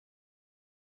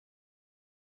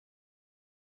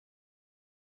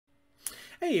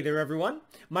Hey there everyone,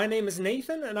 my name is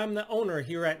Nathan and I'm the owner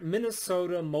here at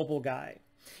Minnesota Mobile Guy.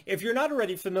 If you're not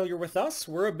already familiar with us,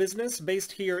 we're a business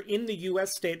based here in the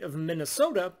US state of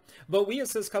Minnesota, but we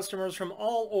assist customers from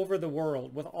all over the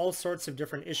world with all sorts of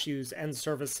different issues and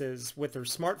services with their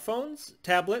smartphones,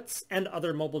 tablets, and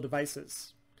other mobile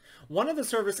devices. One of the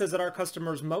services that our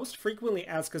customers most frequently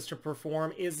ask us to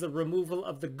perform is the removal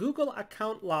of the Google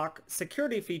Account Lock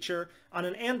security feature on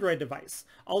an Android device,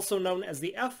 also known as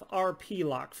the FRP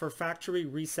lock for factory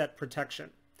reset protection.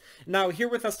 Now here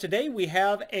with us today we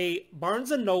have a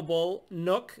Barnes & Noble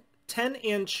NOOK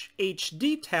 10-inch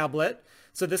HD tablet.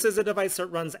 So this is a device that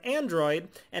runs Android,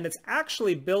 and it's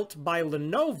actually built by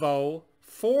Lenovo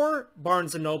for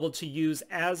Barnes & Noble to use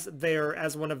as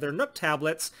one of their NOOK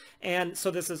tablets, and so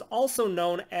this is also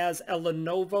known as a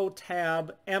Lenovo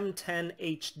Tab M10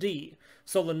 HD.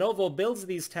 So Lenovo builds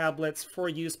these tablets for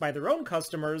use by their own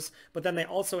customers, but then they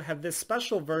also have this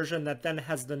special version that then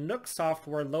has the NOOK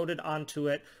software loaded onto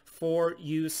it for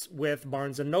use with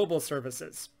Barnes & Noble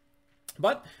services.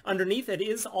 But underneath it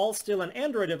is all still an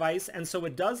Android device, and so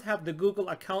it does have the Google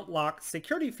Account Lock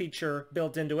security feature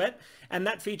built into it, and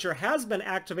that feature has been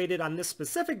activated on this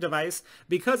specific device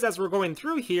because as we're going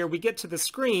through here, we get to the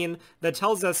screen that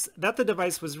tells us that the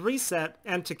device was reset,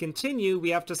 and to continue,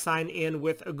 we have to sign in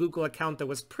with a Google account that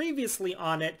was previously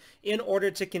on it in order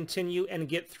to continue and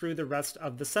get through the rest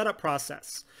of the setup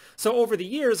process. So over the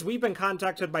years, we've been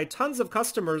contacted by tons of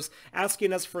customers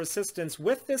asking us for assistance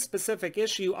with this specific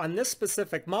issue on this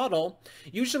specific model,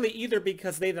 usually either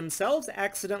because they themselves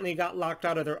accidentally got locked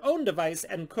out of their own device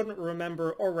and couldn't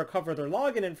remember or recover their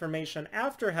login information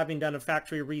after having done a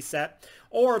factory reset,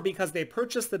 or because they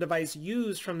purchased the device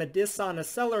used from a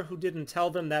dishonest seller who didn't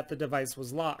tell them that the device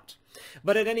was locked.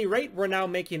 But at any rate, we're now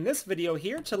making this video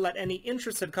here to let any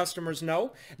interested customers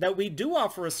know that we do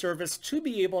offer a service to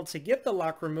be able to get the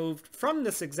lock removed from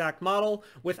this exact model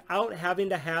without having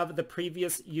to have the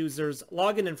previous user's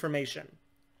login information.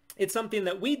 It's something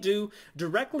that we do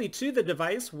directly to the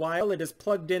device while it is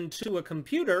plugged into a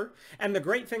computer, and the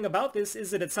great thing about this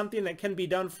is that it's something that can be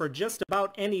done for just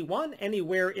about anyone,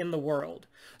 anywhere in the world.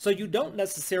 So you don't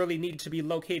necessarily need to be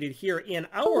located here in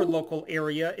our local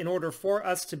area in order for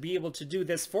us to be able to do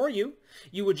this for you.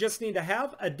 You would just need to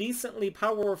have a decently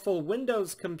powerful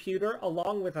Windows computer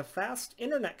along with a fast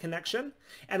internet connection,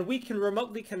 and we can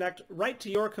remotely connect right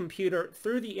to your computer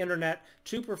through the internet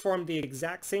to perform the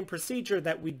exact same procedure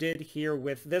that we did here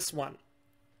with this one.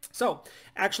 So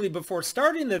actually, before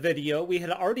starting the video, we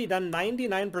had already done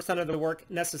 99% of the work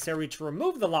necessary to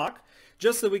remove the lock,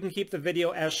 just so we can keep the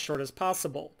video as short as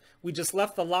possible. We just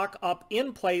left the lock up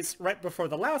in place right before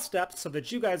the last step so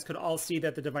that you guys could all see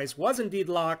that the device was indeed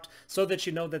locked, so that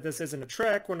you know that this isn't a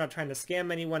trick, we're not trying to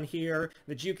scam anyone here,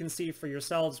 that you can see for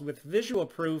yourselves with visual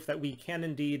proof that we can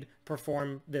indeed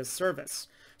perform this service.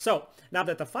 So now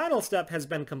that the final step has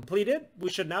been completed,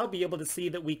 we should now be able to see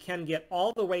that we can get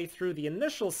all the way through the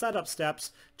initial setup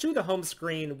steps to the home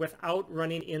screen without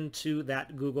running into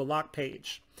that Google Lock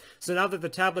page. So now that the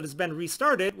tablet has been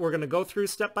restarted, we're going to go through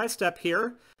step by step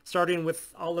here, starting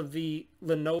with all of the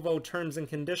Lenovo terms and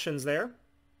conditions there.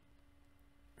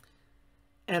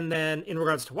 And then in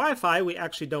regards to Wi-Fi, we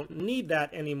actually don't need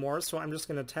that anymore, so I'm just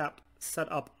going to tap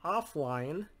Set Up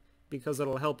Offline, because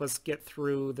it'll help us get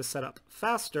through the setup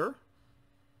faster.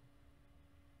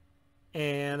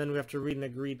 And then we have to read and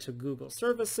agree to Google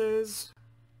services.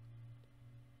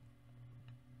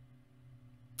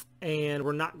 And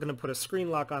we're not going to put a screen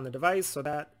lock on the device, so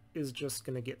that is just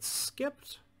going to get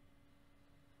skipped.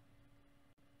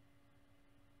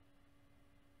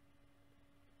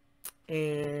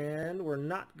 And we're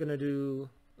not going to do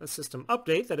a system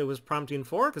update that it was prompting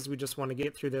for, because we just want to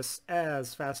get through this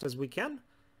as fast as we can.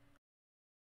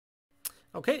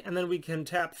 Okay, and then we can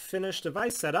tap Finish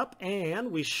Device Setup,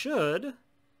 and we should...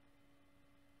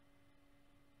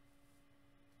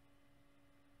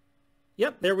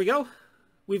 Yep, there we go.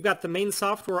 We've got the main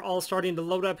software all starting to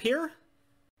load up here.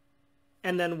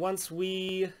 And then once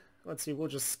we... Let's see, we'll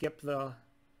just skip the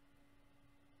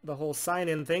whole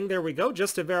sign-in thing. There we go,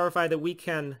 just to verify that we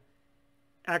can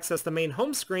access the main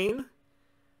home screen.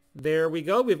 There we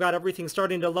go. We've got everything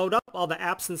starting to load up, all the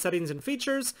apps and settings and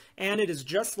features, and it is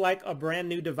just like a brand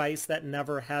new device that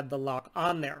never had the lock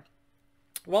on there.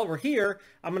 While we're here,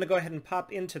 I'm going to go ahead and pop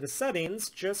into the settings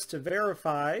just to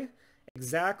verify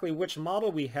exactly which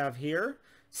model we have here.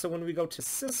 So when we go to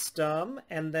System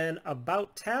and then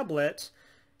About Tablet,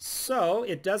 so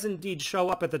it does indeed show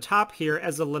up at the top here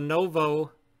as a Lenovo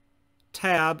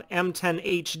Tab M10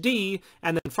 HD,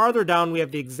 and then farther down we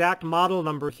have the exact model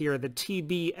number here, the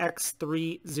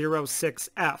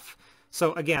TB-X306F.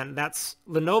 So again, that's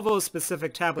Lenovo's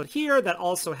specific tablet here that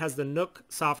also has the NOOK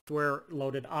software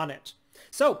loaded on it.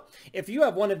 So if you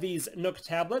have one of these NOOK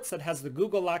tablets that has the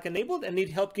Google lock enabled and need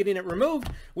help getting it removed,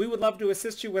 we would love to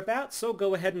assist you with that, so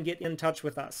go ahead and get in touch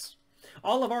with us.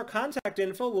 All of our contact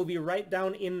info will be right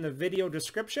down in the video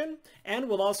description, and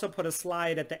we'll also put a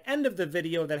slide at the end of the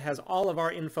video that has all of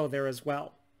our info there as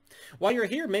well. While you're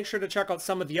here, make sure to check out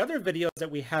some of the other videos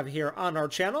that we have here on our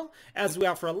channel, as we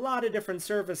offer a lot of different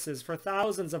services for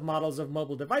thousands of models of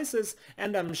mobile devices,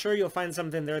 and I'm sure you'll find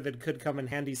something there that could come in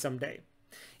handy someday.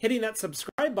 Hitting that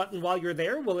subscribe button while you're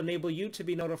there will enable you to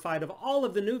be notified of all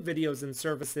of the new videos and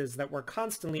services that we're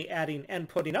constantly adding and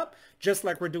putting up, just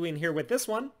like we're doing here with this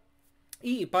one.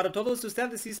 Y para todos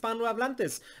ustedes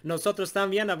hispanohablantes, nosotros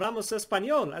también hablamos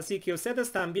español, así que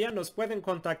ustedes también nos pueden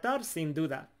contactar sin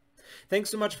duda. Thanks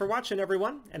so much for watching,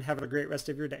 everyone, and have a great rest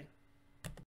of your day.